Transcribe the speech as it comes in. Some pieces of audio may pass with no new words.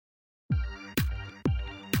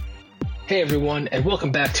Hey everyone, and welcome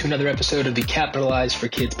back to another episode of the Capitalize for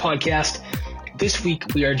Kids podcast. This week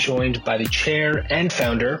we are joined by the chair and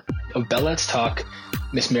founder of Bell Let's Talk,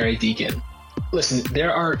 Miss Mary Deacon. Listen,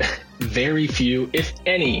 there are very few, if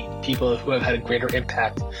any, people who have had a greater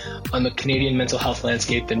impact on the Canadian mental health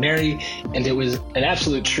landscape than Mary, and it was an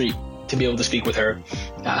absolute treat to be able to speak with her.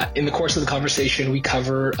 In the course of the conversation, we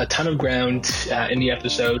cover a ton of ground in the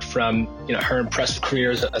episode, from her impressive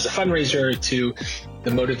career as a fundraiser to the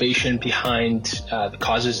motivation behind the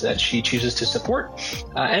causes that she chooses to support,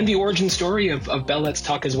 and the origin story of Bell Let's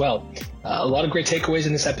Talk as well. A lot of great takeaways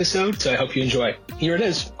in this episode, so I hope you enjoy. Here it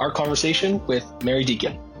is, our conversation with Mary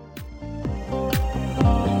Deacon.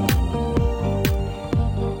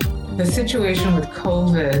 The situation with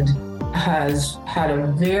COVID has had a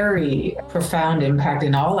very profound impact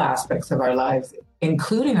in all aspects of our lives,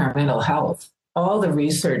 including our mental health. All the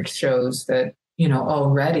research shows that,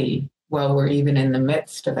 already, while we're even in the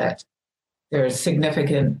midst of it, there are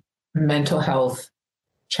significant mental health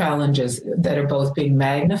challenges that are both being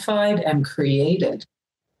magnified and created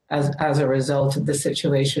as a result of the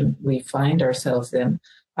situation we find ourselves in.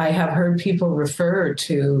 I have heard people refer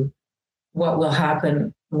to what will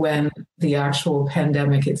happen when the actual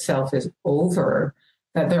pandemic itself is over,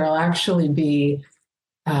 that there will actually be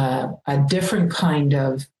a different kind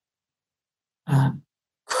of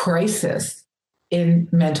crisis in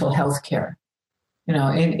mental health care.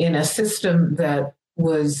 In a system that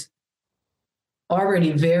was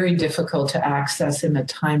already very difficult to access in a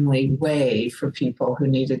timely way for people who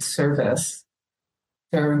needed service,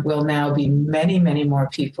 there will now be many, many more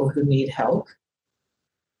people who need help.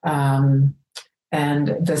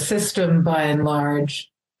 And the system, by and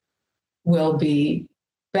large, will be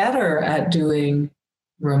better at doing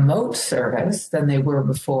remote service than they were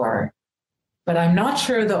before. But I'm not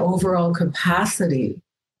sure the overall capacity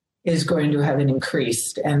is going to have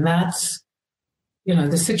increased. And that's,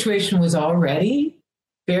 the situation was already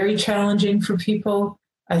very challenging for people.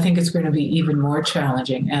 I think it's going to be even more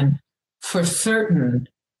challenging. And for certain,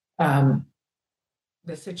 the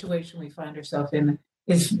situation we find ourselves in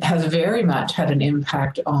has very much had an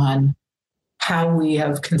impact on how we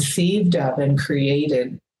have conceived of and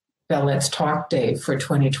created Bell Let's Talk Day for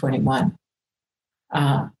 2021,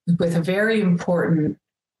 with a very important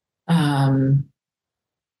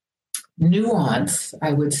nuance,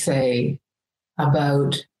 I would say,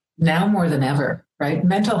 about now more than ever, right?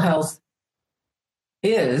 Mental health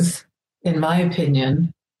is, in my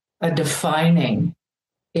opinion, a defining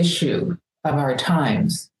issue of our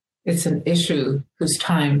times. It's an issue whose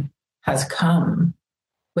time has come,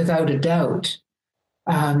 without a doubt.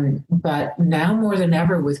 But now more than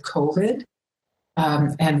ever with COVID,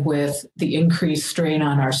 and with the increased strain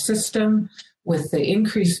on our system, with the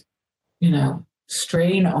increased,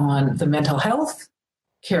 strain on the mental health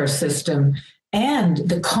care system, and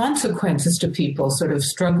the consequences to people sort of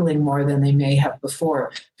struggling more than they may have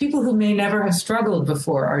before. People who may never have struggled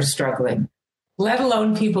before are struggling, let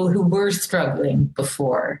alone people who were struggling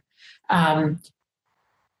before.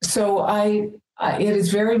 So it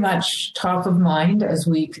is very much top of mind as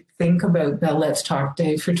we think about Bell Let's Talk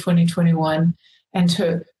Day for 2021, and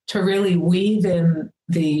to really weave in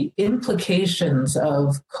the implications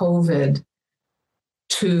of COVID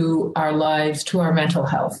to our lives, to our mental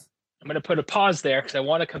health. I'm going to put a pause there because I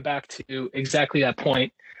want to come back to exactly that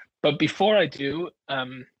point. But before I do,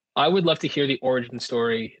 I would love to hear the origin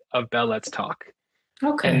story of Bell Let's Talk.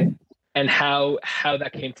 Okay. And how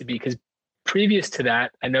that came to be, because previous to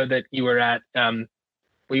that, I know that you were at CAMH,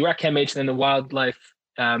 and then the World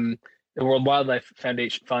Wildlife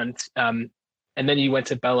Foundation Fund, and then you went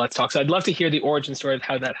to Bell Let's Talk. So I'd love to hear the origin story of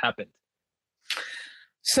how that happened.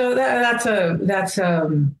 So that's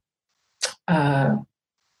a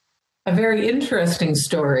very interesting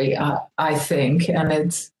story, I think, and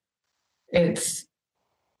it's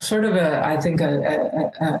sort of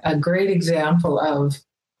a great example of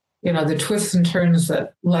the twists and turns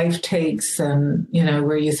that life takes, and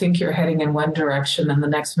where you think you're heading in one direction and the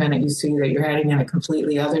next minute you see that you're heading in a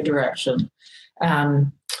completely other direction.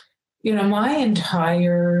 My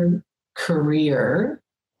entire career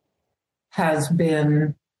has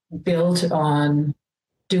been built on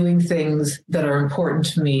doing things that are important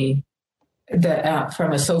to me, that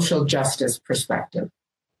from a social justice perspective.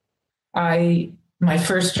 My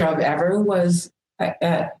first job ever was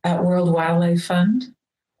at World Wildlife Fund,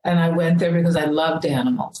 and I went there because I loved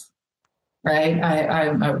animals, right?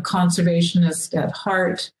 I'm a conservationist at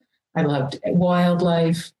heart. I loved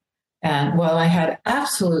wildlife. And while I had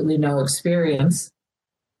absolutely no experience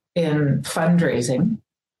in fundraising,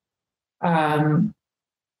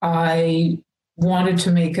 I wanted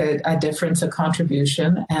to make a difference, a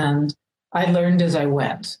contribution, and I learned as I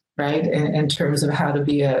went, right, in terms of how to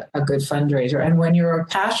be a good fundraiser. And when you're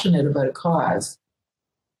passionate about a cause,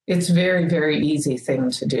 it's very, very easy thing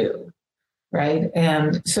to do, right?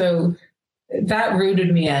 And so that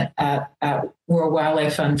rooted me at World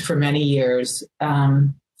Wildlife Fund for many years.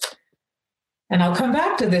 And I'll come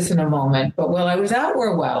back to this in a moment, but while I was at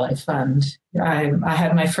World Wildlife Fund, I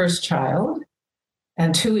had my first child,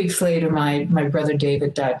 and 2 weeks later, my brother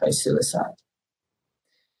David died by suicide.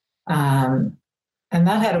 And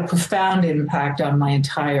that had a profound impact on the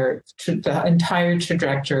entire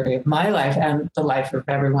trajectory of my life and the life of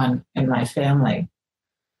everyone in my family.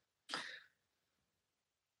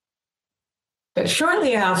 But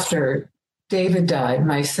shortly after David died,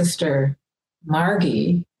 my sister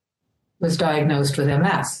Margie was diagnosed with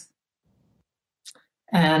MS.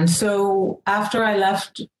 And so after I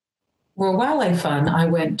left World Wildlife Fund, I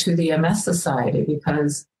went to the MS Society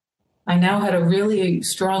because I now had a really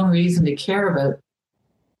strong reason to care about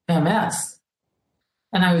MS.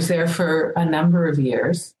 And I was there for a number of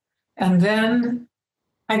years. And then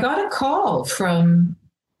I got a call from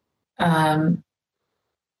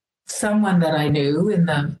someone that I knew in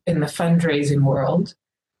the fundraising world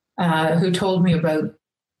who told me about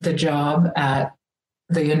the job at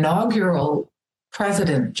the inaugural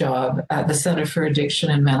president job at the Center for Addiction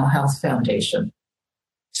and Mental Health Foundation.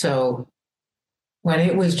 So when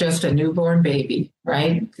it was just a newborn baby,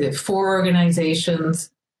 right? The 4 organizations,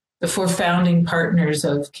 the 4 founding partners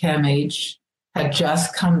of CAMH had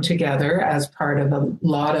just come together as part of a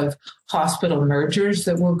lot of hospital mergers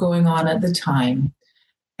that were going on at the time.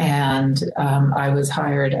 And I was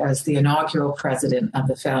hired as the inaugural president of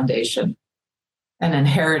the foundation and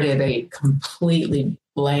inherited a completely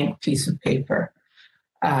blank piece of paper.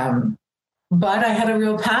 But I had a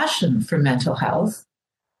real passion for mental health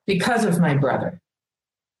because of my brother.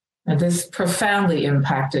 And this profoundly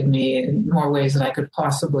impacted me in more ways than I could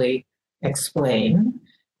possibly explain.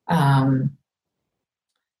 And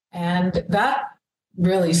that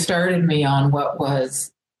really started me on what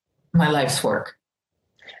was my life's work.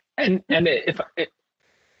 And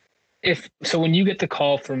if so, when you get the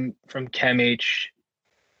call from CAMH,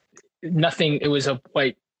 nothing. It was a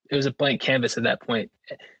blank canvas at that point.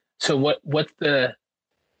 So what do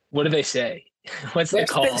they say? What's the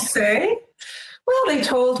call? What did they say? Well, they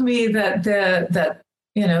told me that the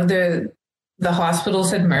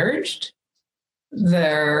hospitals had merged.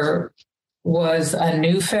 There was a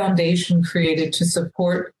new foundation created to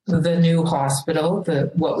support the new hospital,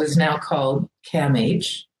 what was now called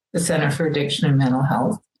CAMH, the Center for Addiction and Mental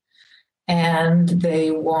Health. And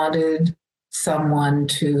they wanted someone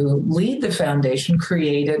to lead the foundation,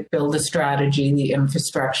 create it, build a strategy, the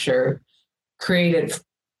infrastructure, create it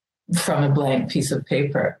from a blank piece of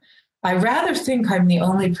paper. I rather think I'm the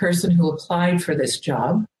only person who applied for this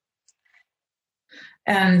job.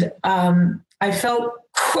 And I felt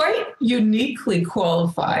quite uniquely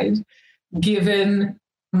qualified given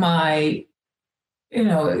my,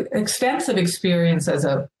 extensive experience as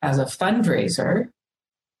a fundraiser,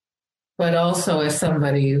 but also as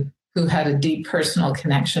somebody who had a deep personal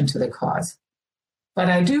connection to the cause. But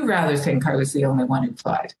I do rather think I was the only one who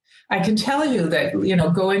applied. I can tell you that,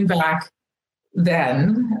 going back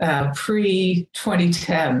then,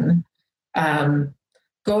 pre-2010,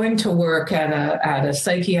 going to work at a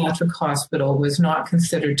psychiatric hospital was not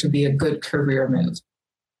considered to be a good career move.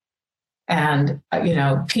 And,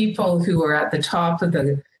 people who are at the top of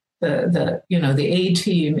the A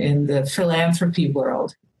team in the philanthropy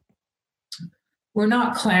world were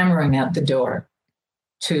not clamoring at the door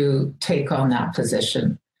to take on that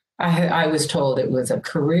position. I was told it was a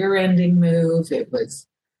career-ending move. It was,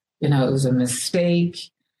 it was a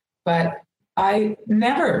mistake. But I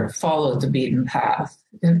never followed the beaten path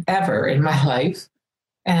ever in my life.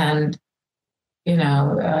 And,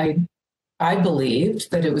 I believed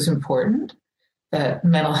that it was important that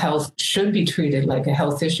mental health should be treated like a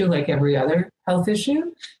health issue, like every other health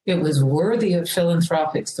issue. It was worthy of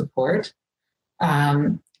philanthropic support.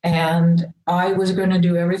 And I was going to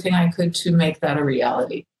do everything I could to make that a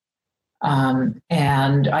reality. And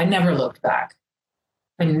I never looked back.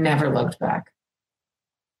 I never looked back.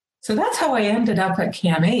 So that's how I ended up at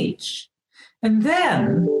CAMH. And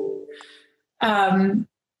then...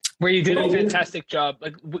 where you did a fantastic job.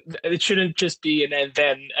 Like, it shouldn't just be an and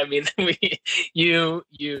then. I mean, you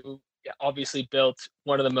obviously built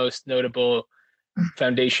one of the most notable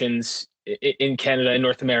foundations in Canada and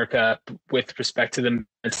North America with respect to the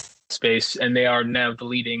mental space, and they are now the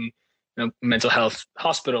leading mental health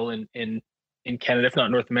hospital in Canada, if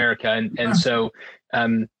not North America. And so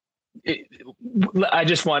I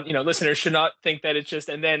just want, listeners should not think that it's just,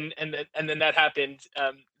 and then that happened.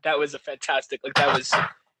 That was a fantastic, that was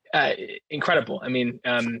incredible. I mean,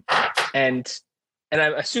 and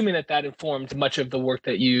I'm assuming that informed much of the work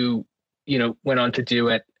that you went on to do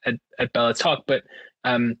at Bell Let's Talk. But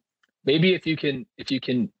maybe if you can,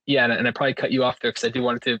 yeah. And I probably cut you off there because I do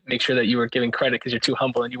wanted to make sure that you were giving credit because you're too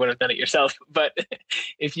humble and you wouldn't have done it yourself. But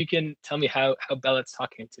if you can tell me how Bell Let's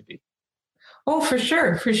Talk came to be. Oh, for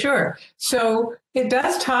sure, for sure. So it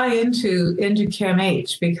does tie into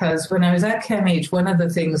CAMH, because when I was at CAMH, one of the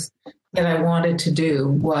things that I wanted to do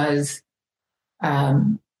was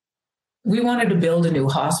we wanted to build a new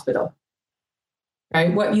hospital,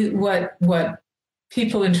 right? What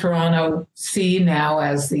people in Toronto see now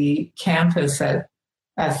as the campus at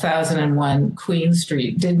 1001 Queen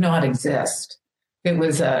Street did not exist. It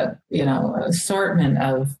was assortment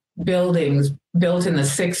of buildings built in the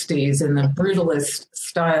 60s in the brutalist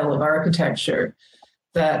style of architecture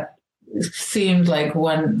that seemed like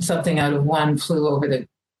something out of One Flew Over the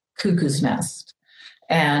Cuckoo's Nest.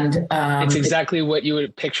 And it's exactly what you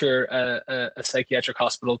would picture a psychiatric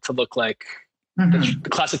hospital to look like. The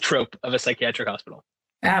classic trope of a psychiatric hospital.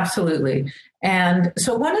 Absolutely. And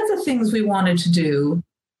so one of the things we wanted to do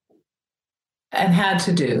and had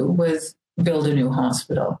to do was build a new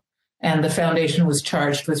hospital. And the foundation was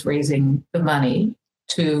charged with raising the money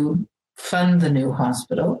to fund the new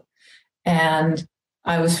hospital. And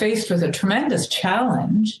I was faced with a tremendous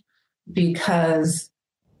challenge because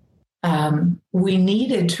we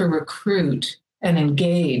needed to recruit and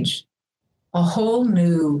engage a whole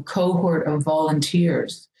new cohort of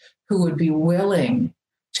volunteers who would be willing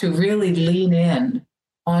to really lean in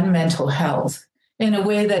on mental health in a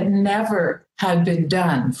way that never had been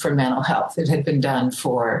done for mental health. It had been done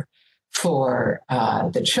for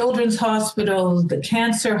the children's hospitals, the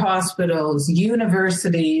cancer hospitals,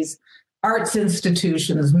 universities, arts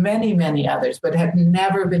institutions, many, many others, but had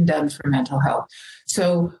never been done for mental health.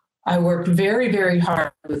 So I worked very, very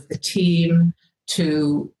hard with the team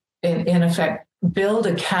to, in effect, build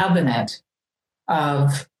a cabinet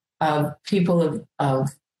of people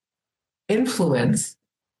of influence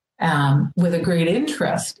with a great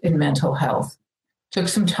interest in mental health. Took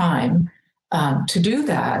some time to do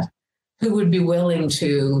that, who would be willing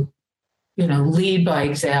to, lead by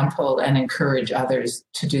example and encourage others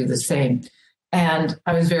to do the same. And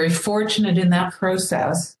I was very fortunate in that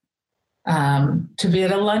process to be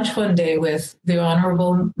at a lunch one day with the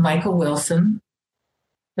Honorable Michael Wilson,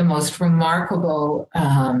 the most remarkable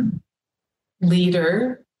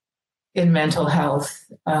leader in mental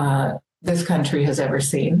health this country has ever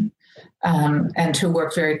seen, and to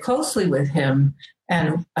work very closely with him.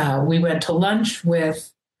 And we went to lunch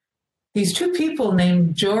with these two people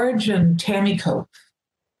named George and Tammy Cope.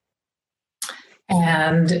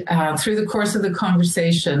 And through the course of the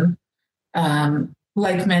conversation,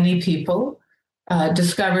 like many people,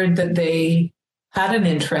 discovered that they had an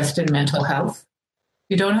interest in mental health.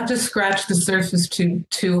 You don't have to scratch the surface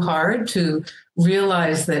too hard to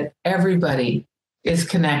realize that everybody is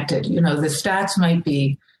connected. The stats might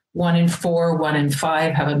be 1 in 4, 1 in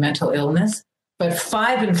 5 have a mental illness, but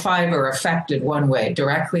 5 in 5 are affected one way,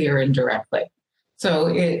 directly or indirectly. So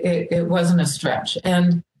it wasn't a stretch.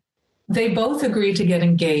 And they both agreed to get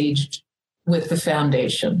engaged with the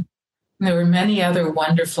foundation. And there were many other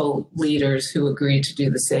wonderful leaders who agreed to do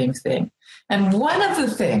the same thing. And one of the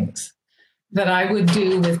things that I would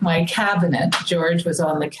do with my cabinet, George was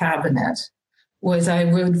on the cabinet, was I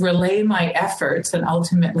would relay my efforts and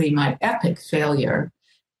ultimately my epic failure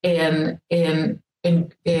in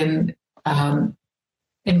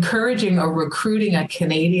encouraging or recruiting a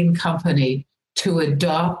Canadian company to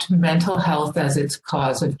adopt mental health as its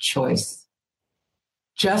cause of choice.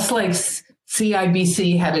 Just like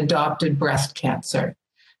CIBC had adopted breast cancer.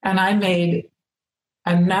 And I made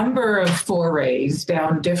a number of forays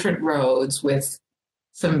down different roads with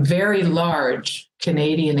some very large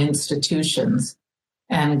Canadian institutions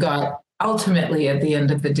and got ultimately at the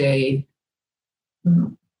end of the day,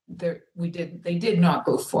 they did not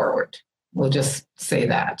go forward. We'll just say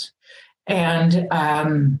that. And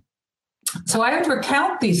so I would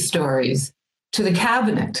recount these stories to the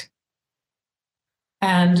cabinet.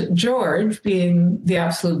 And George, being the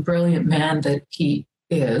absolute brilliant man that he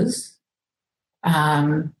is,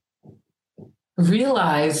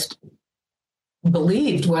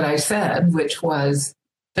 believed what I said, which was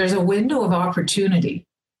there's a window of opportunity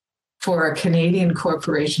for a Canadian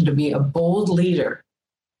corporation to be a bold leader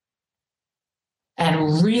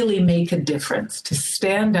and really make a difference, to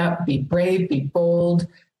stand up, be brave, be bold,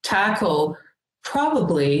 tackle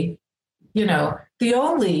probably, the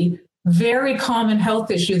only very common health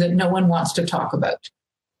issue that no one wants to talk about.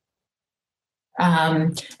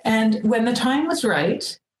 And when the time was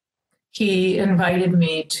right, he invited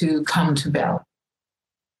me to come to Bell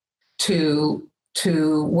to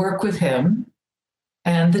work with him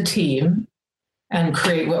and the team and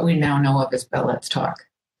create what we now know of as Bell Let's Talk.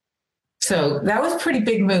 So that was a pretty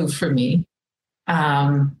big move for me,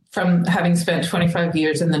 from having spent 25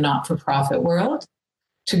 years in the not-for-profit world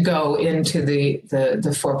to go into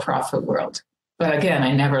the for-profit world. But again,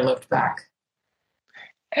 I never looked back.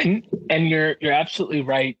 And you're absolutely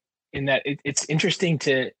right in that it's interesting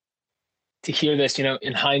to hear this,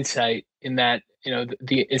 in hindsight, in that,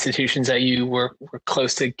 the institutions that you were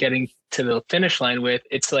close to getting to the finish line with,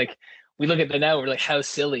 it's like, we look at that now, we're like, how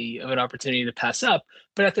silly of an opportunity to pass up.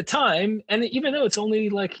 But at the time, and even though it's only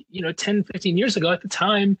 10, 15 years ago, at the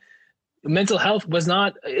time, mental health was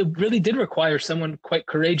not, it really did require someone quite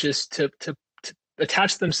courageous to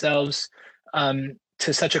attach themselves to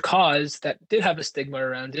such a cause that did have a stigma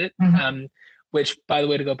around it. Mm-hmm. Which, by the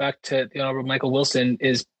way, to go back to the Honorable Michael Wilson,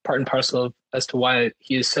 is part and parcel as to why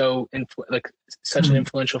he is so such an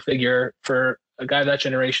influential figure for a guy of that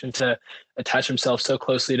generation to attach himself so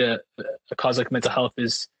closely to a cause like mental health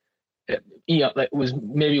was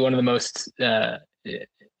maybe one of the most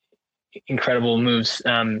incredible moves,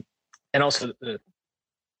 and also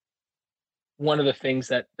one of the things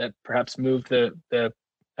that perhaps moved the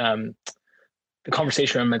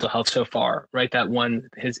conversation around mental health so far, right? That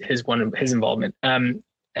his involvement.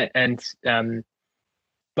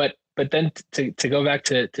 But then to go back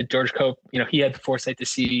to George Cope, he had the foresight to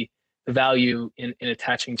see the value in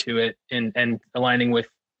attaching to it and aligning with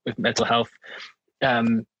mental health.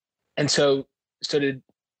 And so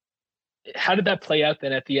how did that play out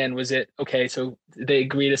then at the end? Was it, okay, so they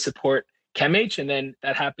agreed to support CAMH and then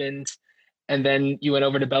that happened, and then you went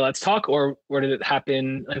over to Bell Let's Talk, or where did it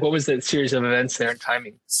happen? Like, what was the series of events there and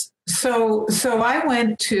timing? So I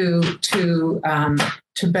went to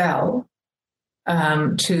Bell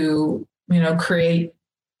to create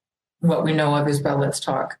what we know of as Bell Let's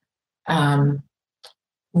Talk. Bell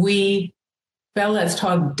Let's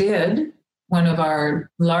Talk did one of our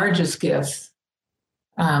largest gifts,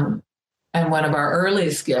 and one of our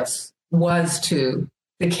earliest gifts was to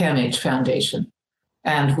the CAMH Foundation.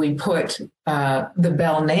 And we put the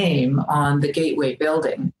Bell name on the Gateway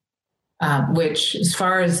building, which, as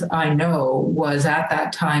far as I know, was at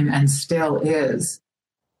that time and still is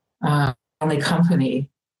the only company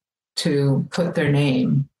to put their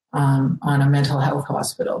name on a mental health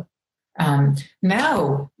hospital.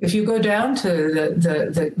 Now, if you go down to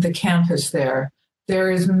the campus there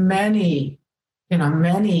is many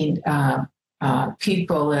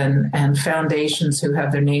people and foundations who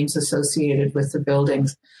have their names associated with the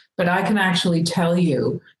buildings. But I can actually tell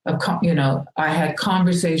you, I had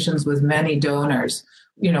conversations with many donors,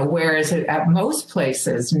 whereas at most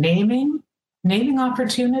places, naming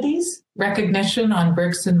opportunities, recognition on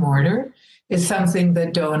bricks and mortar is something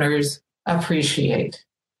that donors appreciate.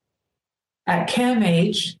 At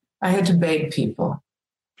CAMH, I had to beg people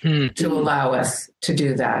to allow us to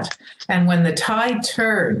do that. And when the tide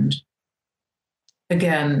turned,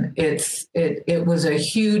 again, it was a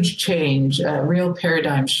huge change, a real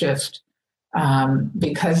paradigm shift,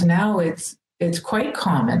 because now it's quite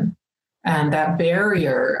common, and that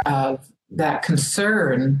barrier of that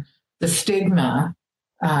concern, the stigma,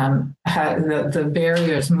 the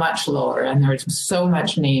barrier is much lower, and there's so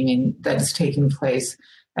much naming that is taking place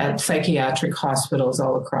at psychiatric hospitals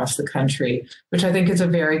all across the country, which I think is a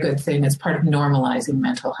very good thing as part of normalizing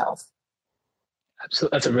mental health.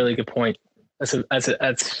 Absolutely, that's a really good point. That's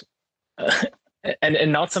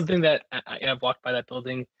and not something that I've walked by that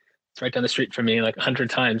building. It's right down the street from me like 100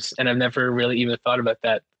 times, and I've never really even thought about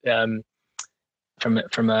that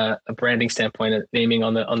from a branding standpoint, of naming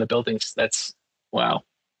on the buildings. That's wow.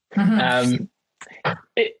 Mm-hmm.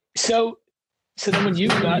 So then when you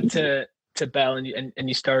got to Bell and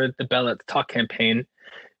you started the Bell Let's Talk campaign,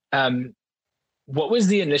 what was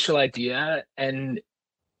the initial idea? And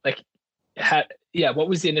what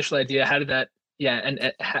was the initial idea? How did that,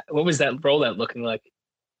 what was that rollout looking like?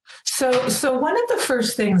 So one of the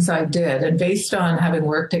first things I did, and based on having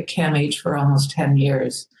worked at CAMH for almost 10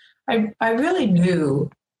 years, I really knew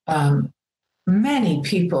many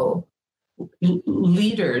people,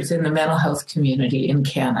 leaders in the mental health community in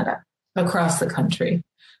Canada, across the country.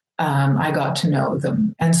 I got to know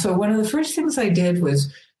them. And so one of the first things I did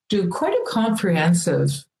was do quite a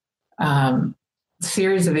comprehensive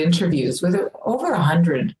series of interviews with over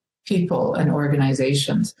 100 people and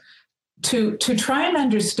organizations to try and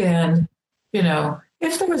understand,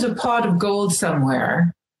 if there was a pot of gold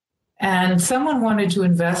somewhere and someone wanted to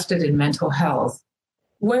invest it in mental health,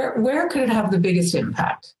 where could it have the biggest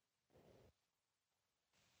impact?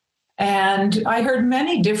 And I heard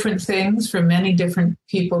many different things from many different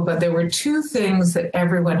people, but there were two things that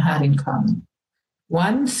everyone had in common.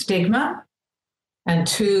 One, stigma, and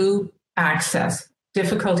two, access,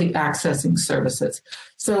 difficulty accessing services.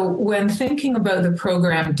 So when thinking about the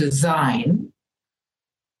program design,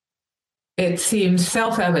 it seemed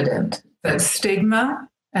self-evident that stigma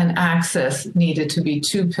and access needed to be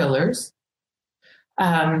two pillars.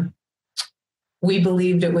 We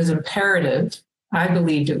believed it was imperative, I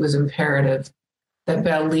believed it was imperative that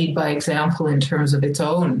Bell lead by example in terms of its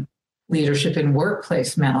own leadership in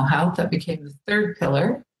workplace mental health. That became the third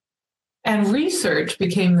pillar. And research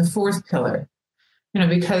became the fourth pillar,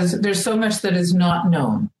 because there's so much that is not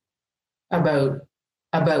known about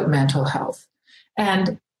mental health.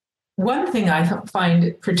 And one thing I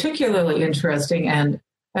find particularly interesting and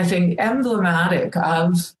I think emblematic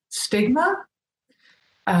of stigma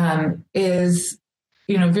is,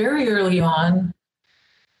 very early on,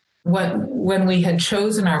 when we had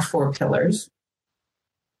chosen our four pillars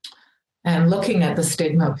and looking at the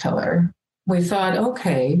stigma pillar, we thought,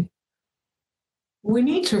 okay, we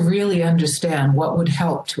need to really understand what would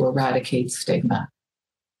help to eradicate stigma.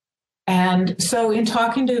 And so in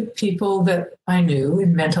talking to people that I knew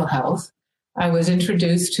in mental health, I was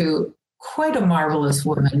introduced to quite a marvelous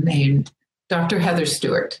woman named Dr. Heather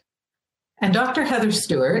Stewart. And Dr. Heather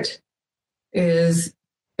Stewart is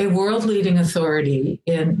a world-leading authority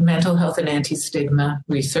in mental health and anti-stigma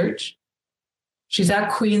research. She's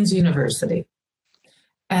at Queen's University.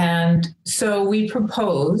 And so we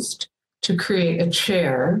proposed to create a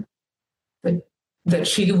chair that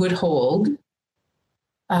she would hold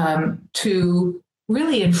to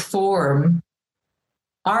really inform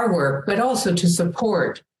our work, but also to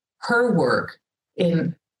support her work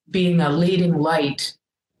in being a leading light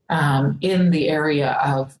in the area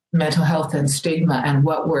of mental health and stigma and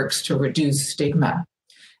what works to reduce stigma.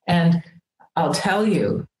 And I'll tell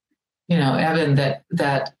you, Evan,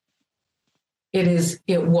 that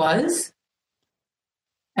it was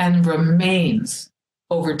and remains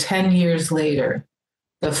over 10 years later,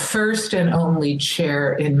 the first and only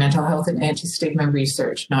chair in mental health and anti-stigma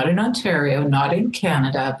research, not in Ontario, not in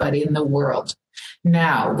Canada, but in the world.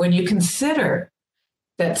 Now, when you consider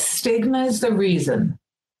that stigma is the reason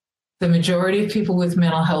the majority of people with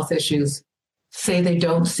mental health issues say they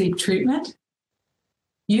don't seek treatment,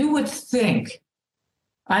 you would think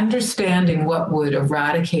understanding what would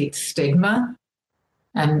eradicate stigma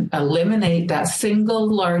and eliminate that single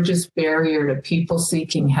largest barrier to people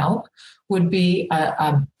seeking help would be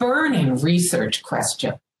a burning research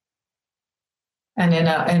question. And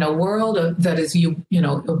in a world that is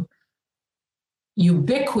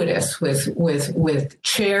ubiquitous with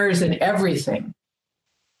chairs and everything,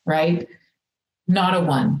 right? Not a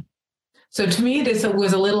one. So to me, this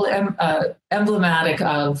was a little emblematic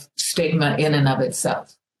of stigma in and of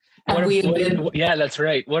itself. Yeah, that's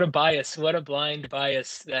right. What a bias! What a blind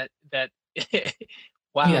bias! That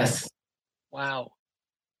wow. Yes. Wow.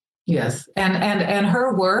 Yes, and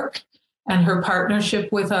her work and her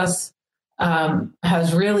partnership with us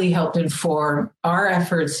has really helped inform our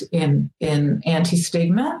efforts in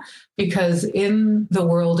anti-stigma, because in the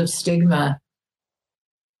world of stigma,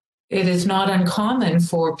 it is not uncommon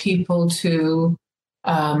for people to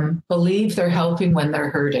believe they're helping when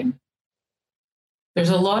they're hurting. There's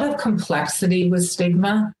a lot of complexity with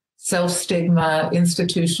stigma, self-stigma,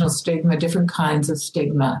 institutional stigma, different kinds of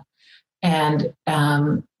stigma. And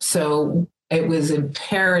so it was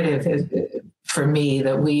imperative for me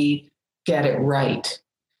that we get it right.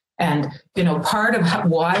 And, part of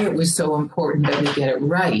why it was so important that we get it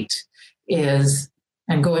right is,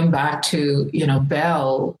 and going back to,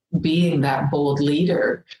 Bell being that bold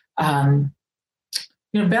leader, Bell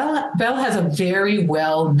has a very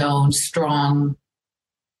well-known, strong,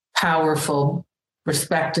 powerful,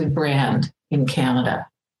 respected brand in Canada.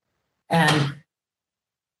 And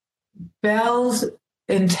Bell's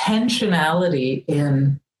intentionality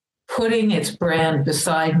in putting its brand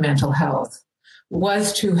beside mental health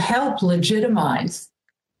was to help legitimize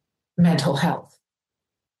mental health.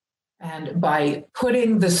 And by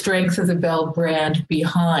putting the strength of the Bell brand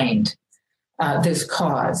behind this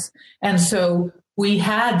cause. And so we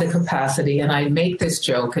had the capacity, and I make this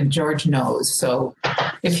joke, and George knows. So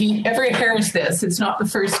if he ever hears this, it's not the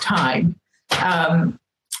first time.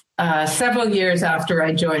 Several years after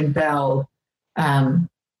I joined Bell, Bell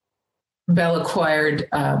acquired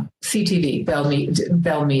CTV,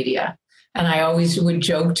 Bell Media. And I always would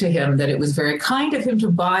joke to him that it was very kind of him to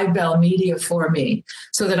buy Bell Media for me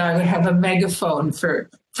so that I would have a megaphone for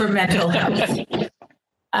for mental health.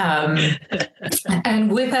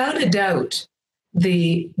 And without a doubt,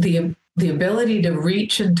 the ability to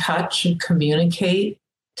reach and touch and communicate,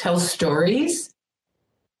 tell stories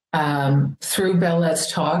through Bell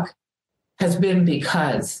Let's Talk has been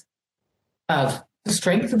because of the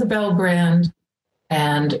strength of the Bell brand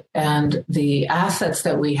and the assets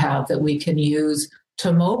that we have that we can use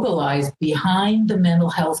to mobilize behind the mental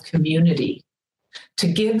health community to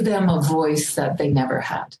give them a voice that they never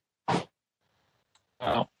had.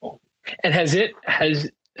 Wow. And has it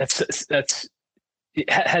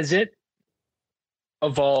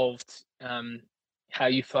evolved how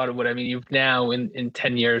you thought it would? I mean, you've now in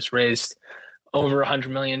 10 years raised over $100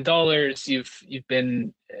 million. You've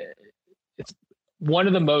been it's one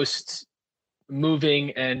of the most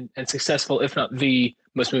moving and successful, if not the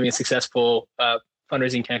most moving and successful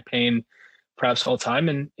fundraising campaign perhaps all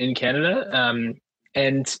time in Canada.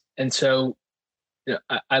 And so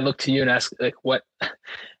I look to you and ask, like,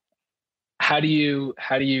 how do you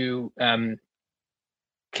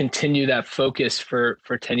continue that focus for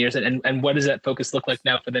 10 years? And what does that focus look like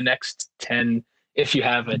now for the next 10, if you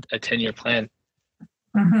have a 10-year plan?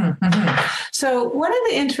 Mm-hmm, mm-hmm. So one of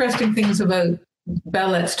the interesting things about Bell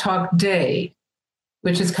Let's Talk Day,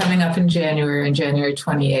 which is coming up in January, on January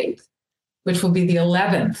 28th, which will be the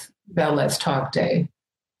 11th Bell Let's Talk Day,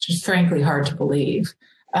 which is frankly hard to believe,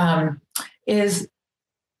 is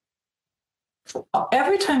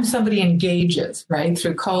every time somebody engages, right,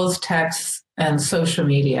 through calls, texts, and social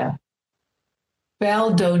media,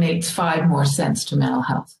 Bell donates 5 more cents to mental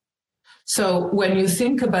health. So when you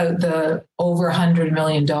think about the over $100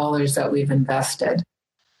 million that we've invested,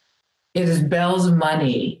 it is Bell's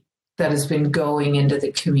money that has been going into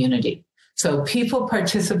the community. So people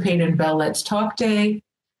participate in Bell Let's Talk Day,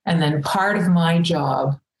 and then part of my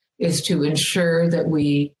job is to ensure that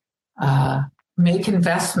we make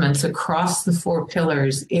investments across the 4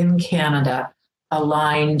 pillars in Canada,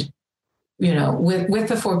 aligned, with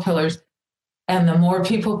the 4 pillars. And the more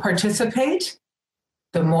people participate,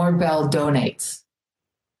 the more Bell donates.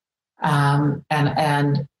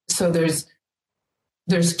 And so there's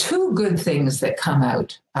 2 good things that come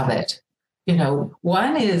out of it.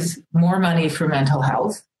 One is more money for mental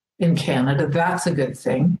health in Canada. That's a good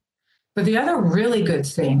thing. But the other really good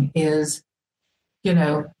thing is,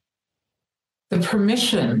 the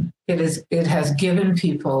permission it has given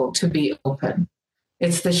people to be open.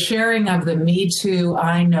 It's the sharing of the Me Too,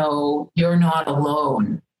 I know, you're not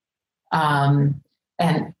alone. And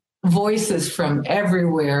voices from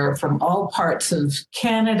everywhere, from all parts of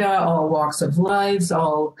Canada, all walks of lives,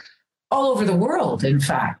 all over the world, in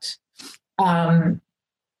fact.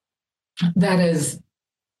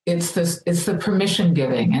 It's the permission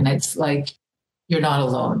giving, and it's like, you're not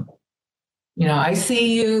alone. I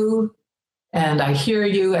see you and I hear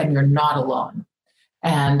you, and you're not alone.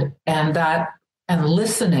 And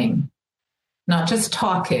listening, not just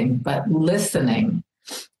talking, but listening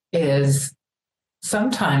is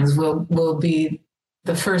sometimes will be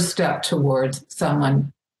the first step towards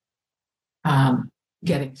someone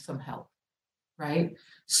getting some help, right?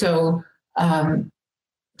 So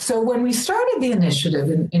when we started the initiative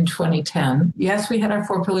in 2010, yes, we had our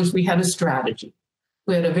 4 pillars. We had a strategy.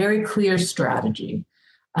 We had a very clear strategy,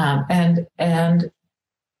 and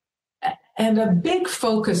a big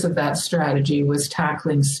focus of that strategy was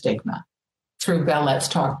tackling stigma through Bell Let's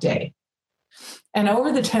Talk Day. And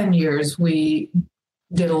over the 10 years, we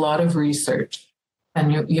did a lot of research,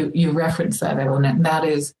 and you referenced that, Evelyn, and that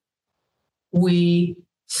is, we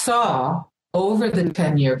saw over the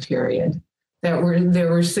 10-year period that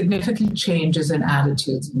there were significant changes in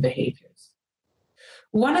attitudes and behaviors.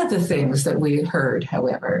 One of the things that we heard,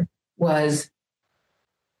 however, was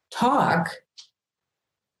talk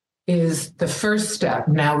is the first step.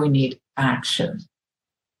 Now we need action,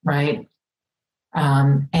 right?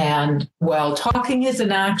 And while talking is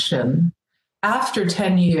an action, after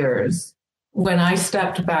 10 years, when I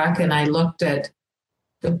stepped back and I looked at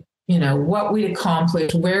what we'd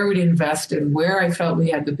accomplished, where we'd invested, where I felt we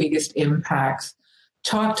had the biggest impacts,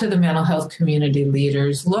 talked to the mental health community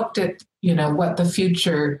leaders, looked at,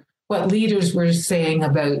 what leaders were saying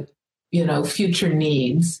about, future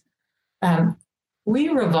needs. We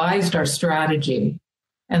revised our strategy,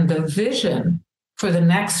 and the vision for the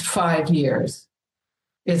next 5 years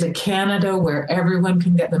is a Canada where everyone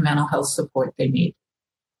can get the mental health support they need.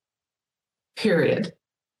 Period.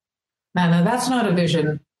 Now that's not a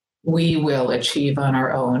vision we will achieve on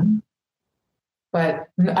our own, but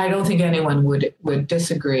I don't think anyone would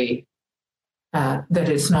disagree that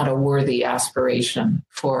it's not a worthy aspiration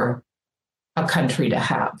for a country to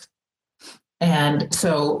have. And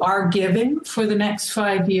so our giving for the next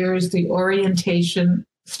 5 years, the orientation,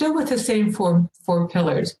 still with the same four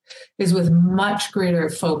pillars, is with much greater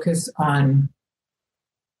focus on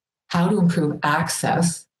how to improve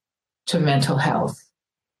access to mental health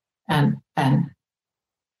and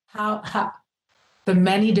how the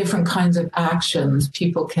many different kinds of actions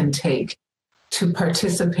people can take to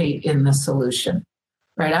participate in the solution,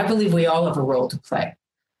 right? I believe we all have a role to play,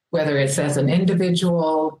 whether it's as an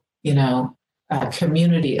individual, a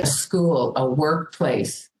community, a school, a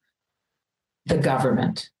workplace, the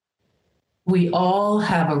government. We all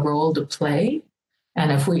have a role to play.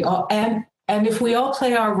 And if we all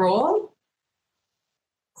play our role,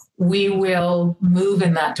 we will move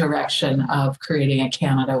in that direction of creating a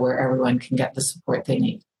Canada where everyone can get the support they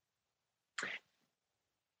need.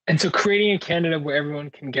 And so creating a Canada where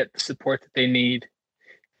everyone can get the support that they need,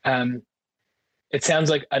 it sounds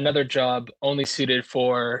like another job only suited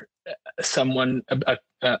for someone, an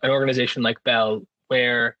organization like Bell,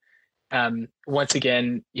 where once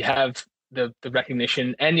again, you have the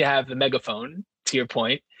recognition and you have the megaphone, to your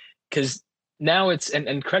point, because now it's,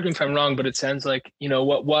 and correct me if I'm wrong, but it sounds like,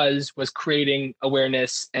 what was creating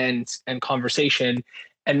awareness and conversation.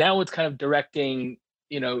 And now it's kind of directing,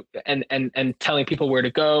 and telling people where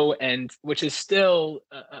to go, and which is still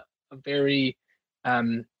a very,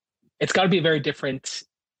 it's got to be a very different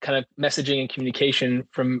kind of messaging and communication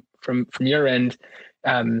from your end.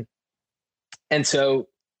 And so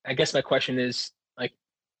I guess my question is, like,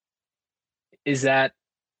 is that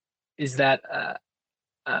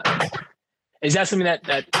something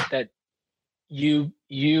that you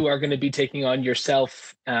are going to be taking on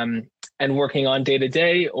yourself and working on day to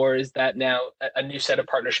day, or is that now a new set of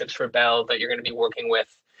partnerships for Bell that you're going to be working with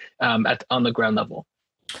on the ground level?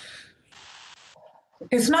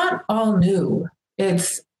 It's not all new.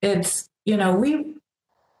 It's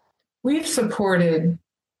we've supported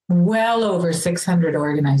well over 600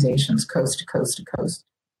 organizations coast to coast to coast,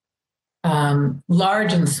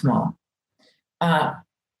 large and small.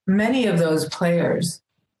 Many of those players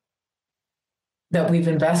that we've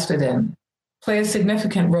invested in play a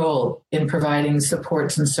significant role in providing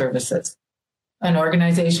supports and services. An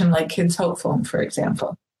organization like Kids Help Phone, for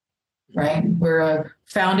example, right? We're a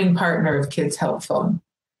founding partner of Kids Help Phone,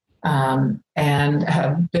 and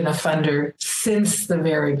have been a funder since the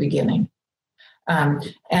very beginning.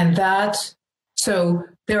 So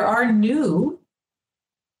there are new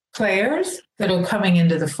players that are coming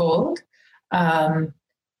into the fold, and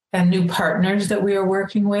new partners that we are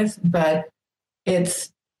working with, but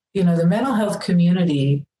it's, the mental health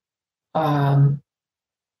community,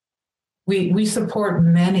 we support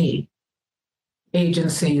many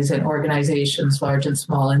agencies and organizations, large and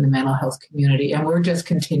small, in the mental health community. And we're just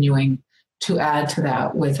continuing to add to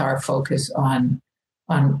that with our focus on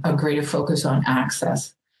a greater focus on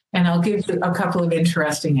access. And I'll give you a couple of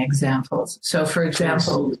interesting examples. So, for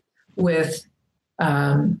example, with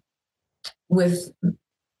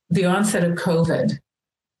the onset of COVID,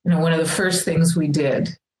 one of the first things we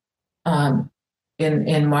did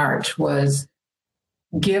in March was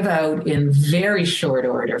give out in very short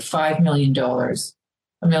order $5 million, $1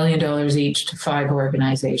 million each to 5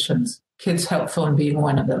 organizations, Kids Help Phone being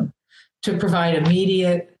one of them, to provide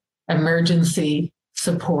immediate emergency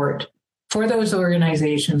support for those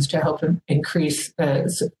organizations to help them increase, be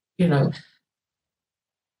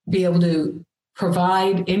able to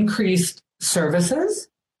provide increased services,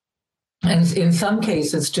 and in some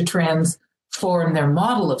cases to transform their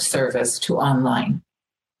model of service to online,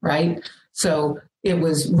 right? So it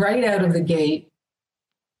was right out of the gate,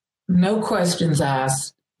 no questions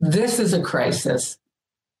asked. This is a crisis.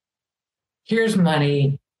 Here's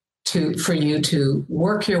money for you to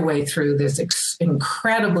work your way through this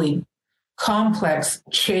incredibly complex,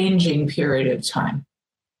 changing period of time,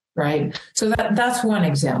 right? So that's one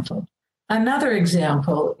example. Another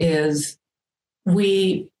example is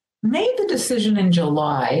we made the decision in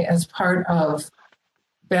July as part of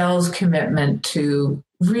Bell's commitment to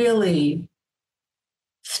really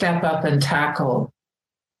step up and tackle,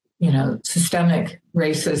 systemic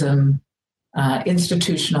racism,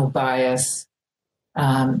 institutional bias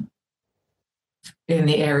in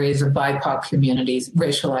the areas of BIPOC communities,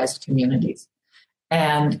 racialized communities.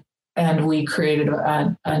 And we created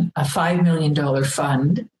a $5 million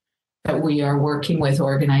fund that we are working with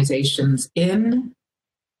organizations in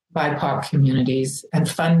BIPOC communities and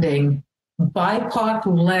funding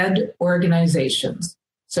BIPOC-led organizations.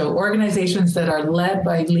 So organizations that are led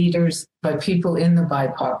by leaders, by people in the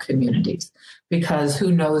BIPOC communities, because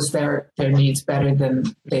who knows their needs better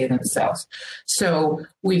than they themselves. So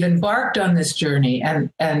we've embarked on this journey,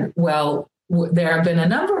 and while there have been a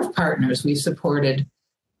number of partners we've supported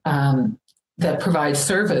that provide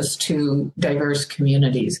service to diverse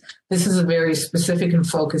communities. This is a very specific and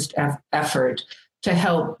focused effort to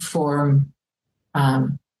help form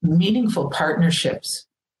meaningful partnerships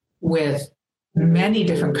with many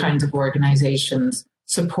different kinds of organizations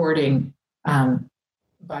supporting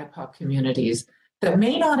BIPOC communities that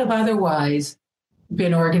may not have otherwise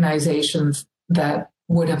been organizations that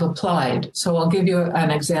would have applied. So I'll give you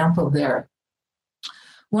an example there.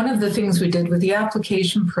 One of the things we did with the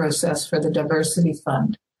application process for the Diversity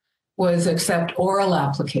Fund was accept oral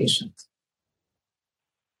applications.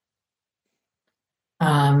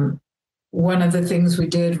 One of the things we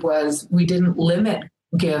did was we didn't limit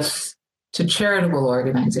gifts to charitable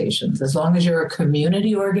organizations. As long as you're a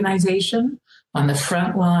community organization on the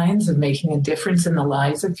front lines of making a difference in the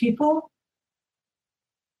lives of people,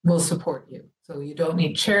 we'll support you. So you don't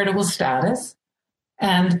need charitable status.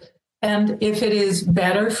 And if it is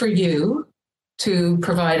better for you to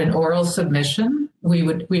provide an oral submission, we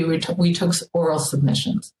took oral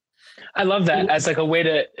submissions. I love that as like a way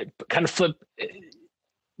to kind of flip.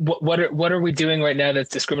 What are we doing right now that's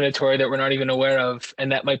discriminatory that we're not even aware of?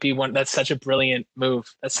 And that might be one. That's such a brilliant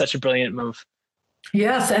move.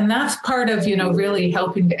 Yes, and that's part of really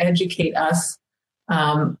helping to educate us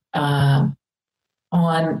on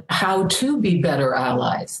how to be better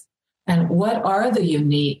allies and what are the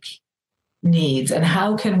unique needs and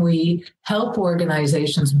how can we help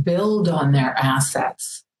organizations build on their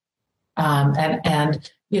assets.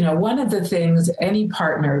 One of the things any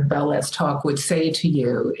partner of Bell Let's Talk would say to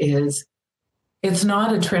you is it's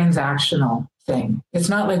not a transactional thing. It's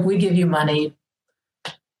not like we give you money,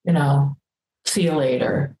 see you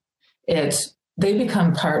later. They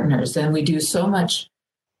become partners and we do so much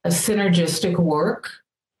synergistic work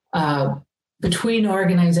between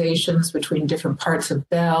organizations, between different parts of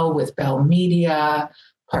Bell, with Bell Media,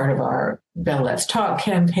 part of our Bell Let's Talk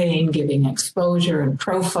campaign, giving exposure and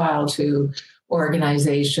profile to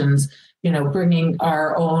organizations, bringing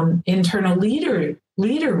our own internal leader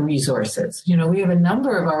resources. We have a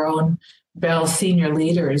number of our own Bell senior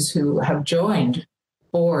leaders who have joined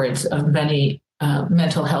boards of many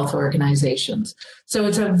mental health organizations. So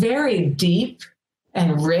it's a very deep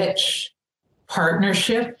and rich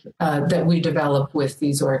partnership that we develop with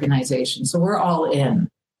these organizations. So we're all in.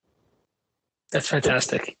 That's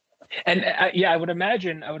fantastic. And I would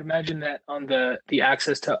imagine that on the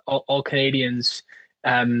access to all Canadians,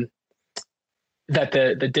 that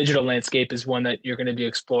the digital landscape is one that you're going to be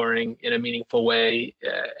exploring in a meaningful way.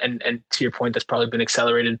 And to your point, that's probably been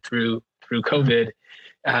accelerated through COVID.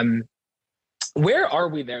 Where are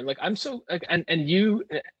we there? Like, I'm so and you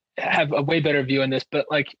have a way better view on this, but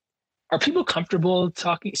like, are people comfortable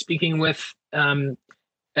speaking with mental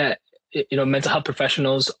health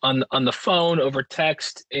professionals on the phone, over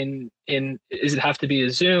text, does it have to be a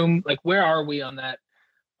Zoom? Like, where are we on that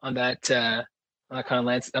kind of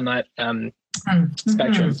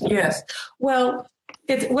spectrum? Yes. Well,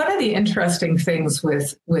 it's one of the interesting things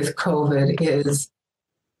with COVID is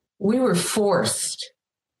we were forced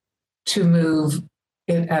to move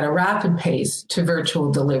at a rapid pace to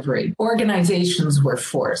virtual delivery. Organizations were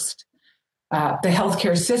forced. The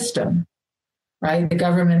healthcare system, right? The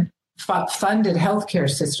government funded healthcare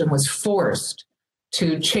system was forced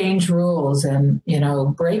to change rules and,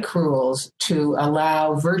 break rules to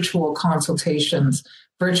allow virtual consultations,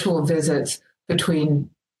 virtual visits between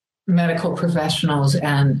medical professionals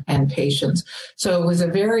and patients. So it was a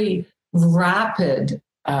very rapid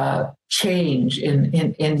change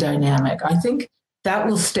in dynamic. I think that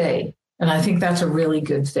will stay. And I think that's a really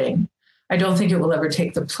good thing. I don't think it will ever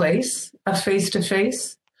take the place of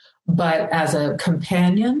face-to-face, but as a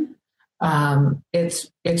companion,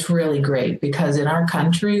 it's really great because in our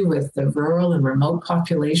country with the rural and remote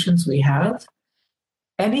populations we have,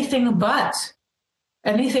 anything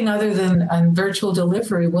other than virtual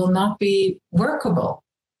delivery will not be workable,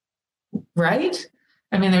 right?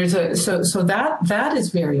 I mean, so that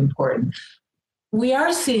is very important. We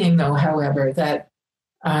are seeing, though, however, that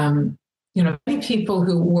many people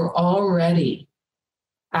who were already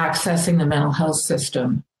accessing the mental health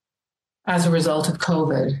system as a result of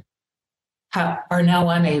COVID are now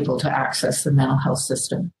unable to access the mental health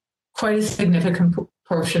system. Quite a significant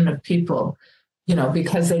portion of people,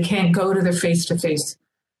 because they can't go to their face-to-face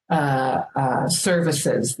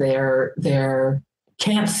services. They're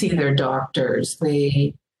can't see their doctors.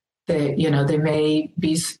 They may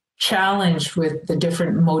be challenged with the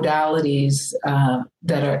different modalities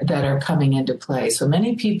that are coming into play. So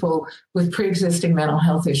many people with pre-existing mental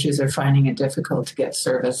health issues are finding it difficult to get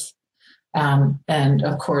service. And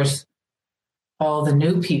of course, all the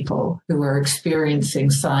new people who are experiencing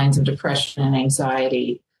signs of depression and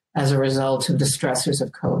anxiety as a result of the stressors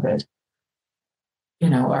of COVID,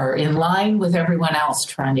 are in line with everyone else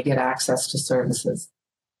trying to get access to services.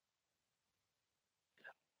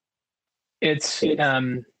 It's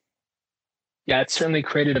it's certainly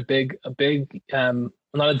created a big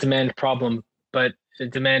not a demand problem, but the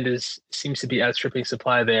demand seems to be outstripping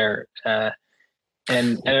supply there.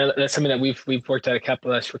 And that's something that we've worked at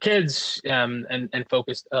Capitalize for Kids, and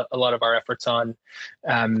focused a lot of our efforts on.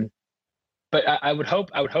 But I would hope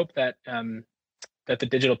that that the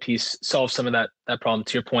digital piece solves some of that problem,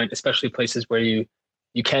 to your point, especially places where you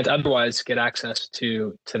can't otherwise get access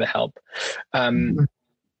to the help.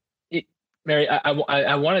 Mary,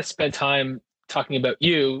 I want to spend time talking about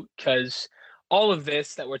you, because all of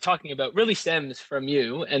this that we're talking about really stems from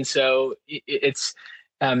you, and so it's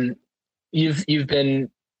you've been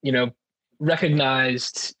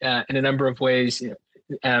recognized in a number of ways.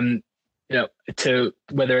 To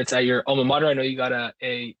whether it's at your alma mater. I know you got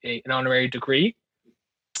an honorary degree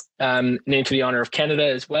named to the honor of Canada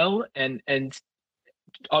as well, and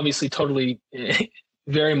obviously totally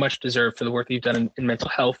very much deserved for the work that you've done in mental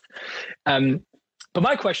health. But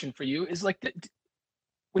my question for you is, like,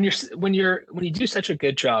 when you do such a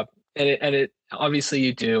good job, and it obviously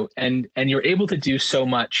you do, and you're able to do so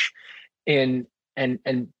much and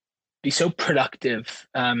be so productive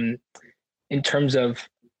in terms of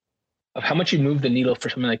how much you move the needle for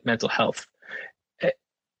something like mental health.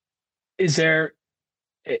 Is there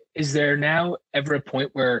now ever a point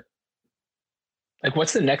where, like,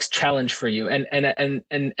 what's the next challenge for you?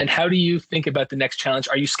 And how do you think about the next challenge?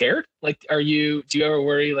 Are you scared? Like, do you ever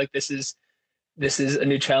worry, like, this is a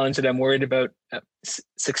new challenge that I'm worried about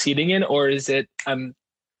succeeding in? Or is it, I'm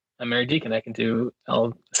Mary Deacon,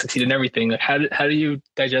 I'll succeed in everything? Like, how do you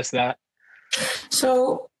digest that?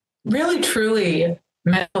 So really, truly,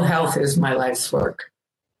 mental health is my life's work.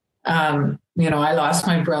 I lost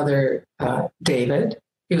my brother, David.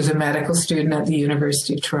 He was a medical student at the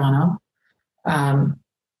University of Toronto. A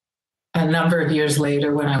number of years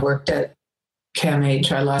later, when I worked at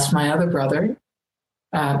CAMH, I lost my other brother,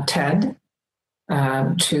 Ted,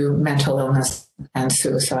 to mental illness and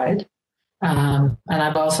suicide. And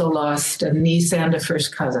I've also lost a niece and a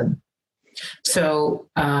first cousin. So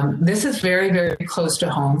this is very, very close to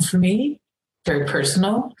home for me, very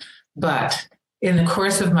personal. But in the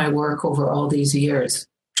course of my work over all these years,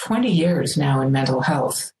 20 years now in mental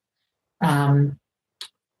health, I've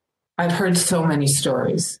heard so many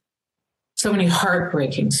stories, so many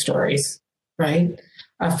heartbreaking stories, right?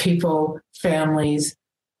 Of people, families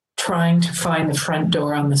trying to find the front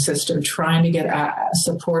door on the system, trying to get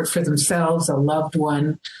support for themselves, a loved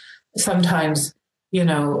one, sometimes,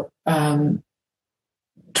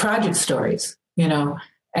 tragic stories,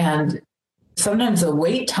 and sometimes the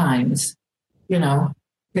wait times,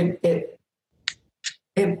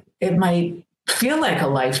 it might feel like a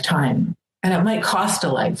lifetime, and it might cost a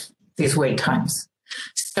life, these wait times.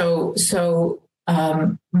 So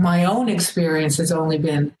my own experience has only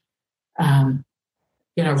been, my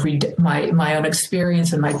own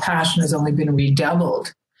experience and my passion has only been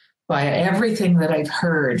redoubled by everything that I've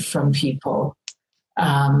heard from people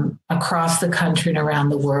across the country and around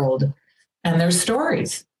the world, and their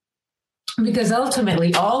stories. Because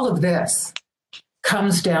ultimately, all of this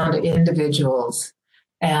comes down to individuals,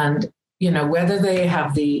 and whether they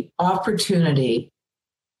have the opportunity,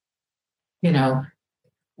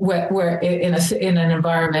 where in an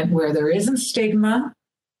environment where there isn't stigma,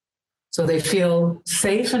 so they feel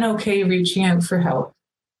safe and okay reaching out for help,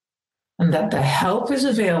 and that the help is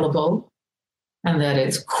available, and that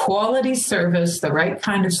it's quality service, the right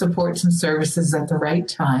kind of supports and services at the right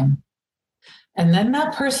time. And then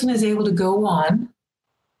that person is able to go on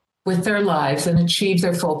with their lives and achieve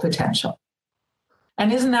their full potential.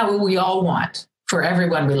 And isn't that what we all want for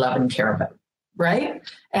everyone we love and care about, right?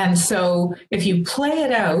 And so if you play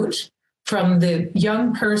it out from the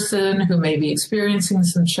young person who may be experiencing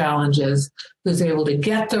some challenges, who's able to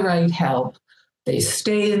get the right help, they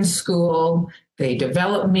stay in school, they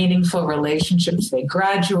develop meaningful relationships, they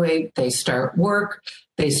graduate, they start work,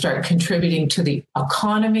 they start contributing to the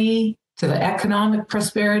economy, to the economic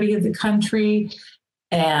prosperity of the country,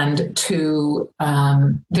 and to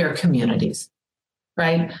their communities,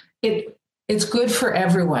 right? It's good for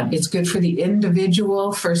everyone. It's good for the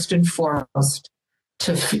individual, first and foremost,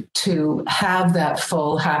 to have that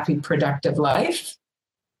full, happy, productive life.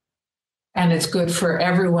 And it's good for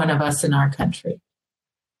every one of us in our country.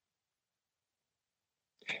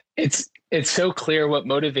 It's so clear what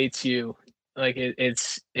motivates you. Like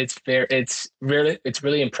it's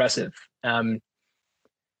really impressive. And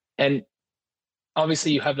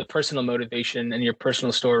obviously you have the personal motivation and your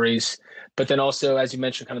personal stories, but then also, as you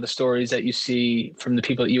mentioned, kind of the stories that you see from the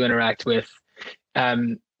people that you interact with.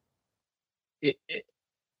 Um, it, it,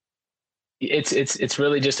 it's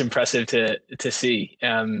really just impressive to see.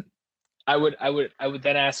 I would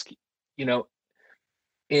then ask, you know,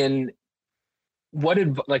 in what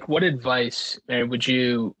advice, Mary, would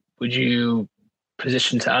you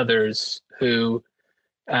position to others who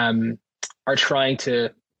are trying to,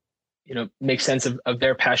 make sense of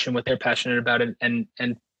their passion, what they're passionate about, and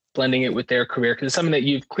blending it with their career, because it's something that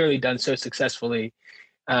you've clearly done so successfully.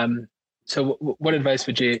 So what advice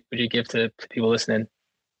would you give to people listening?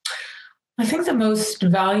 I think the most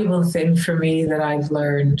valuable thing for me that I've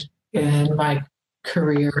learned in my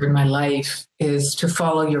career, in my life, is to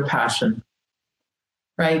follow your passion,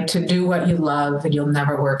 right? To do what you love and you'll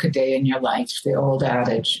never work a day in your life, the old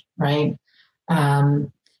adage, right?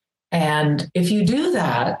 And if you do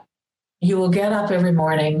that, you will get up every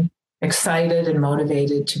morning excited and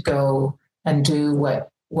motivated to go and do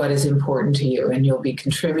what is important to you. And you'll be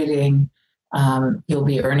contributing, you'll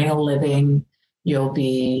be earning a living, you'll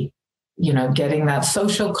be, getting that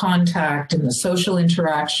social contact and the social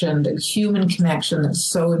interaction, the human connection that's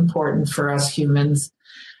so important for us humans.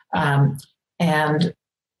 But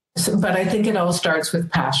I think it all starts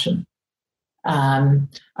with passion.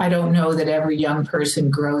 I don't know that every young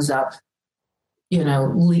person grows up,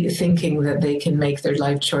 thinking that they can make their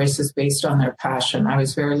life choices based on their passion. I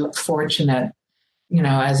was very fortunate,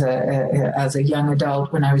 as a young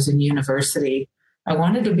adult when I was in university. I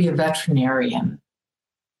wanted to be a veterinarian.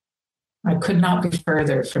 I could not be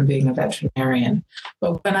further from being a veterinarian.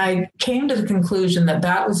 But when I came to the conclusion that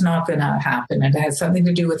that was not going to happen, it had something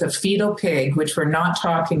to do with a fetal pig, which we're not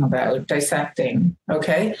talking about, dissecting,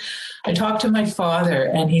 okay? I talked to my father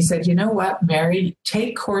and he said, you know what, Mary,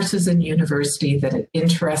 take courses in university that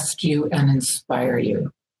interest you and inspire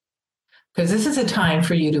you. Because this is a time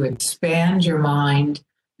for you to expand your mind,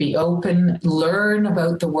 be open, learn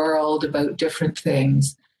about the world, about different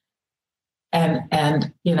things,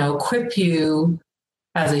 and equip you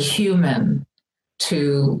as a human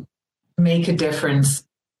to make a difference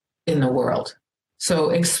in the world. So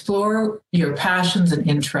explore your passions and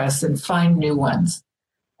interests and find new ones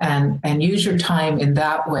and use your time in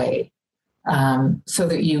that way, so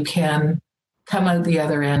that you can come out the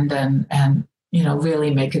other end and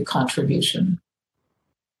really make a contribution.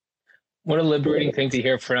 What a liberating thing to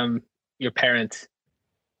hear from your parents.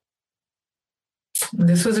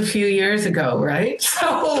 This was a few years ago, right?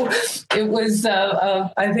 So it was,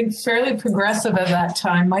 I think, fairly progressive at that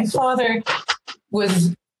time. My father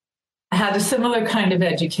had a similar kind of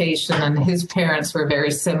education, and his parents were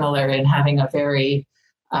very similar in having a very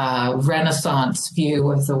Renaissance view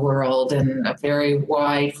of the world and a very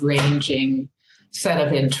wide-ranging set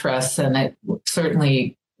of interests. And it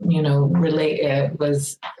certainly, it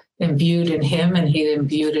was imbued in him, and he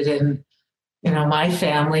imbued it in my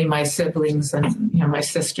family, my siblings, and my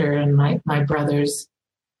sister and my brothers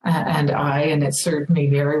and I, and it served me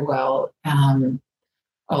very well.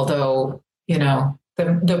 Although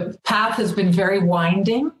the path has been very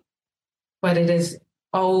winding, but it is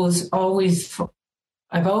always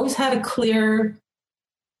I've always had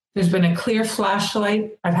there's been a clear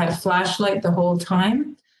flashlight. I've had a flashlight the whole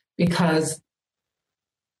time because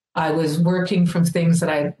I was working from things that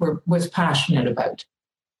I was passionate about.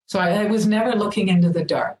 So I was never looking into the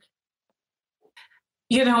dark.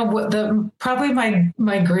 Probably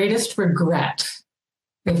my greatest regret,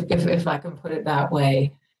 if I can put it that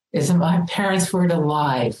way, is that my parents weren't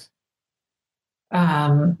alive.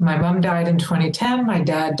 My mom died in 2010. My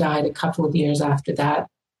dad died a couple of years after that.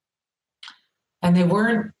 And they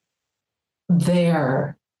weren't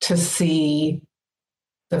there to see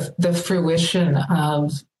the fruition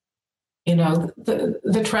of,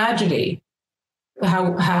 the tragedy.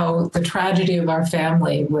 How the tragedy of our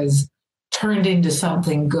family was turned into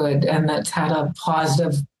something good, and that's had a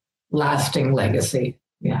positive, lasting legacy.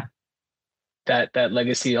 Yeah. That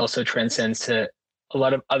legacy also transcends to a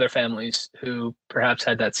lot of other families who perhaps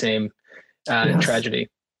had that same Yes. tragedy.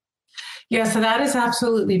 Yeah, so that is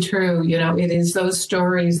absolutely true. It is those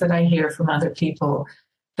stories that I hear from other people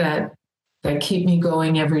that keep me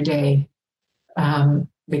going every day,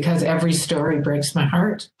 because every story breaks my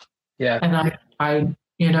heart. Yeah. And I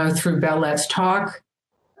through Bell Let's Talk,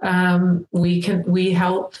 we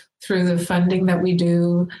help through the funding that we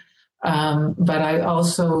do. But I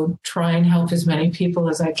also try and help as many people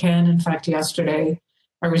as I can. In fact, yesterday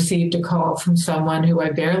I received a call from someone who I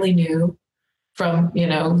barely knew, from,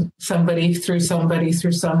 somebody through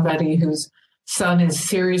somebody whose son is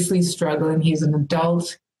seriously struggling. He's an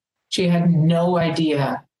adult. She had no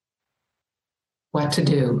idea what to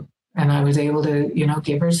do. And I was able to,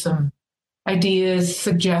 give her some ideas,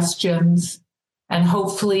 suggestions, and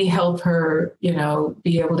hopefully help her,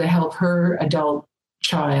 be able to help her adult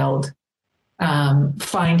child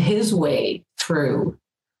find his way through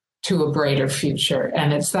to a brighter future.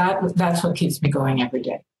 And that's what keeps me going every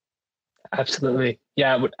day. Absolutely.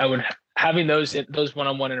 Yeah. I would having those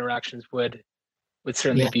one-on-one interactions would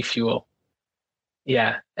certainly be fuel.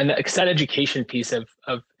 Yeah. And that education piece of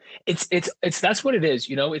it's that's what it is.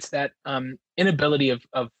 It's that inability of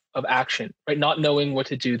action, right? Not knowing what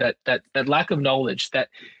to do, that lack of knowledge that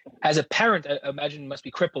as a parent, I imagine must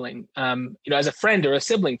be crippling. As a friend or a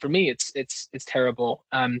sibling, for me, it's terrible.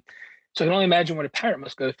 So I can only imagine what a parent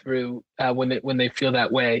must go through when they feel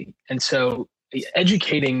that way. And so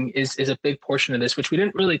educating is a big portion of this, which we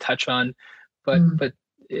didn't really touch on, but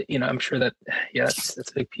I'm sure that, that's a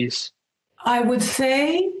big piece. I would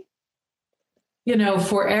say,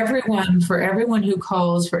 for everyone who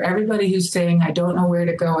calls, for everybody who's saying, I don't know where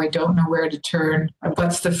to go, I don't know where to turn,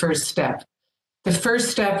 what's the first step? The first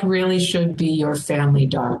step really should be your family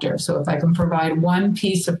doctor. So if I can provide one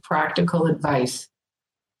piece of practical advice,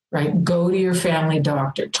 right? Go to your family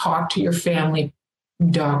doctor, talk to your family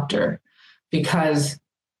doctor, because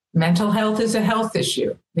mental health is a health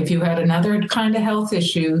issue. If you had another kind of health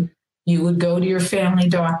issue, you would go to your family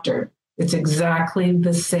doctor. It's exactly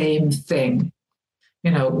the same thing.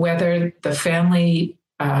 Whether the family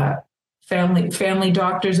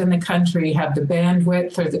doctors in the country have the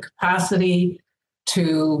bandwidth or the capacity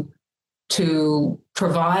to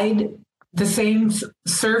provide the same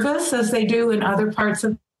service as they do in other parts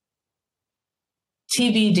of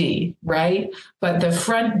TBD, right? But the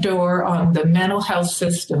front door on the mental health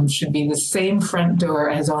system should be the same front door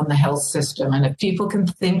as on the health system. And if people can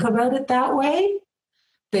think about it that way,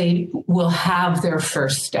 they will have their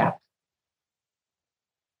first step.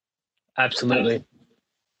 Absolutely.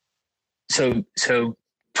 So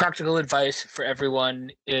practical advice for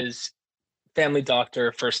everyone is family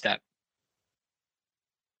doctor, first step.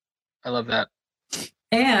 I love that.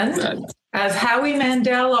 And as Howie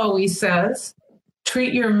Mandel always says,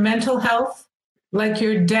 treat your mental health like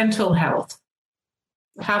your dental health.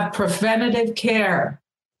 Have preventative care.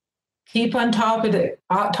 Keep on top of it.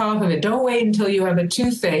 Don't wait until you have a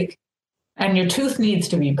toothache and your tooth needs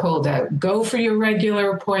to be pulled out. Go for your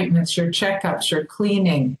regular appointments, your checkups, your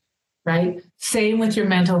cleaning, right? Same with your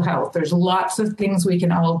mental health. There's lots of things we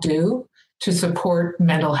can all do to support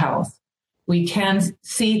mental health. We can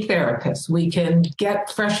see therapists. We can get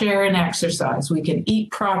fresh air and exercise. We can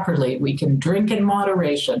eat properly. We can drink in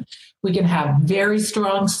moderation. We can have very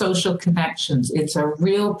strong social connections. It's a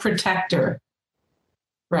real protector,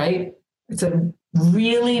 right? It's a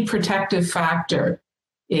really protective factor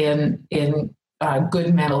in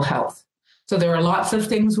good mental health. So there are lots of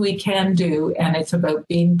things we can do, and it's about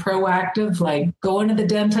being proactive, like going to the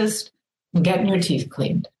dentist and getting your teeth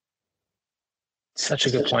cleaned. Such a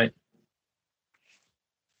good point.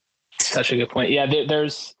 Such a good point. Yeah,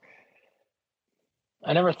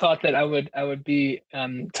 I never thought that I would be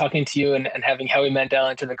talking to you and having Howie Mandel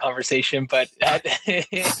into the conversation, but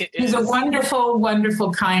he's a wonderful,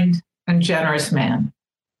 wonderful, kind and generous man.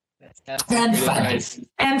 That's and funny. Advice.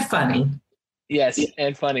 And funny. Yes,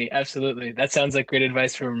 and funny. Absolutely. That sounds like great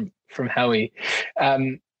advice from Howie.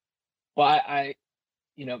 Well, I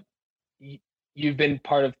you've been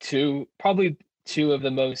part of probably two of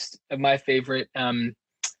my favorite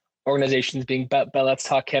organizations, being Bell Let's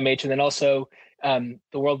Talk, CAMH, and then also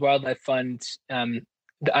the World Wildlife Fund. I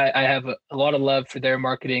have a lot of love for their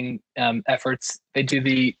marketing efforts. They do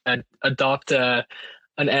the adopt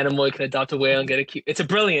an animal, you can adopt a whale and get a cute. It's a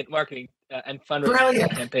brilliant marketing and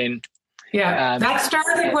fundraising campaign. Yeah, that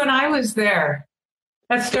started when I was there.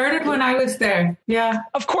 Yeah.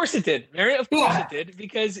 Of course it did, Mary. Of course it did,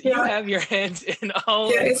 because you have your hands in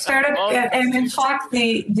all. Yeah, it started, and in fact,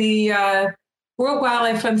 the World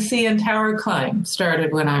Wildlife Fund Sea and Tower Climb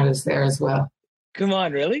started when I was there as well. Come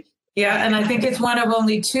on, really? Yeah, and I think it's one of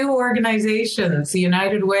only two organizations, the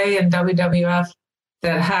United Way and WWF,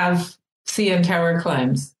 that have sea and tower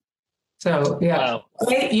climbs. So yeah, wow.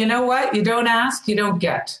 Hey, you know what? You don't ask, you don't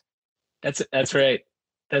get. That's right.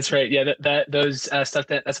 That's right. Yeah, those stuff.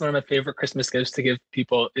 That's one of my favorite Christmas gifts to give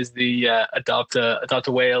people is the adopt a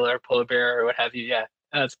whale or a polar bear or what have you. Yeah,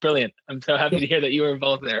 that's brilliant. I'm so happy to hear that you were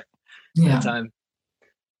involved there. That time.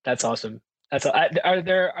 That's awesome. Are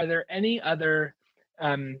there any other?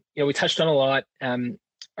 We touched on a lot.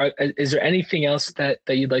 Is there anything else that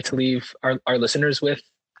you'd like to leave our listeners with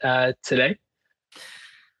today?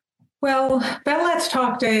 Well, Bell Let's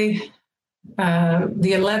Talk Day, the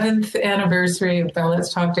 11th anniversary of Bell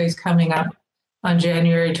Let's Talk Day is coming up. on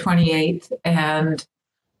January 28th. And,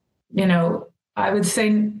 I would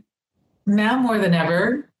say now more than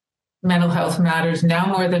ever, mental health matters. Now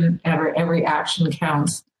more than ever, every action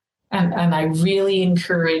counts. And I really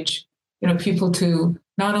encourage, people to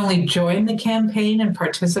not only join the campaign and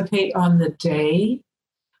participate on the day,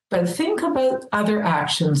 but think about other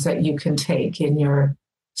actions that you can take in your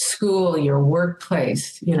school, your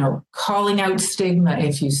workplace, calling out stigma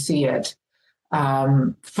if you see it,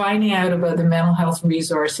 finding out about the mental health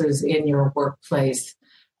resources in your workplace,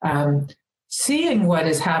 seeing what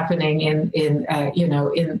is happening in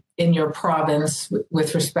your province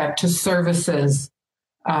with respect to services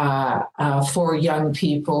for young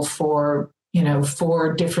people, for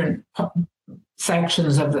different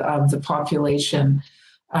sections of the population.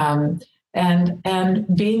 And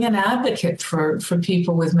being an advocate for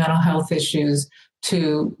people with mental health issues,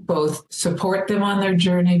 to both support them on their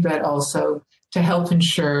journey, but also to help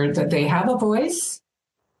ensure that they have a voice,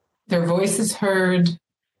 their voice is heard,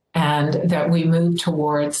 and that we move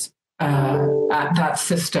towards that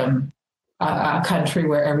system, a country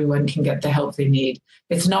where everyone can get the help they need.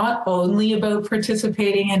 It's not only about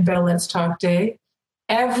participating in Bell Let's Talk Day.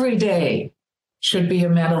 Every day should be a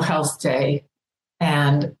mental health day.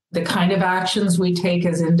 And the kind of actions we take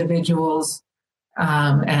as individuals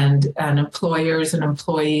and employers and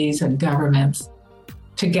employees and governments,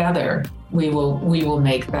 together, we will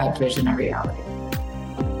make that vision a reality.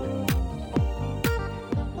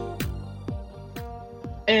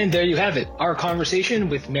 And there you have it, our conversation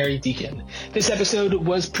with Mary Deacon. This episode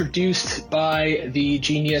was produced by the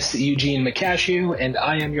genius Eugene McCashew, and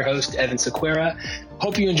I am your host, Evan Sequeira.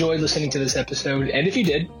 Hope you enjoyed listening to this episode, and if you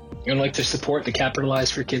did, and like to support the Capitalize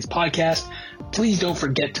for Kids podcast, please don't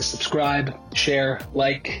forget to subscribe, share,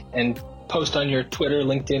 like, and post on your Twitter,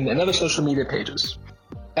 LinkedIn, and other social media pages.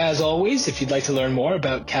 As always, if you'd like to learn more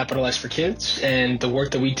about Capitalize for Kids and the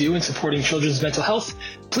work that we do in supporting children's mental health,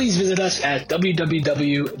 please visit us at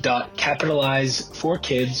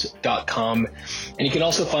www.capitalizeforkids.com. And you can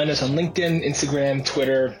also find us on LinkedIn, Instagram,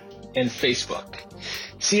 Twitter, and Facebook.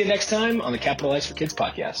 See you next time on the Capitalize for Kids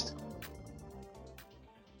podcast.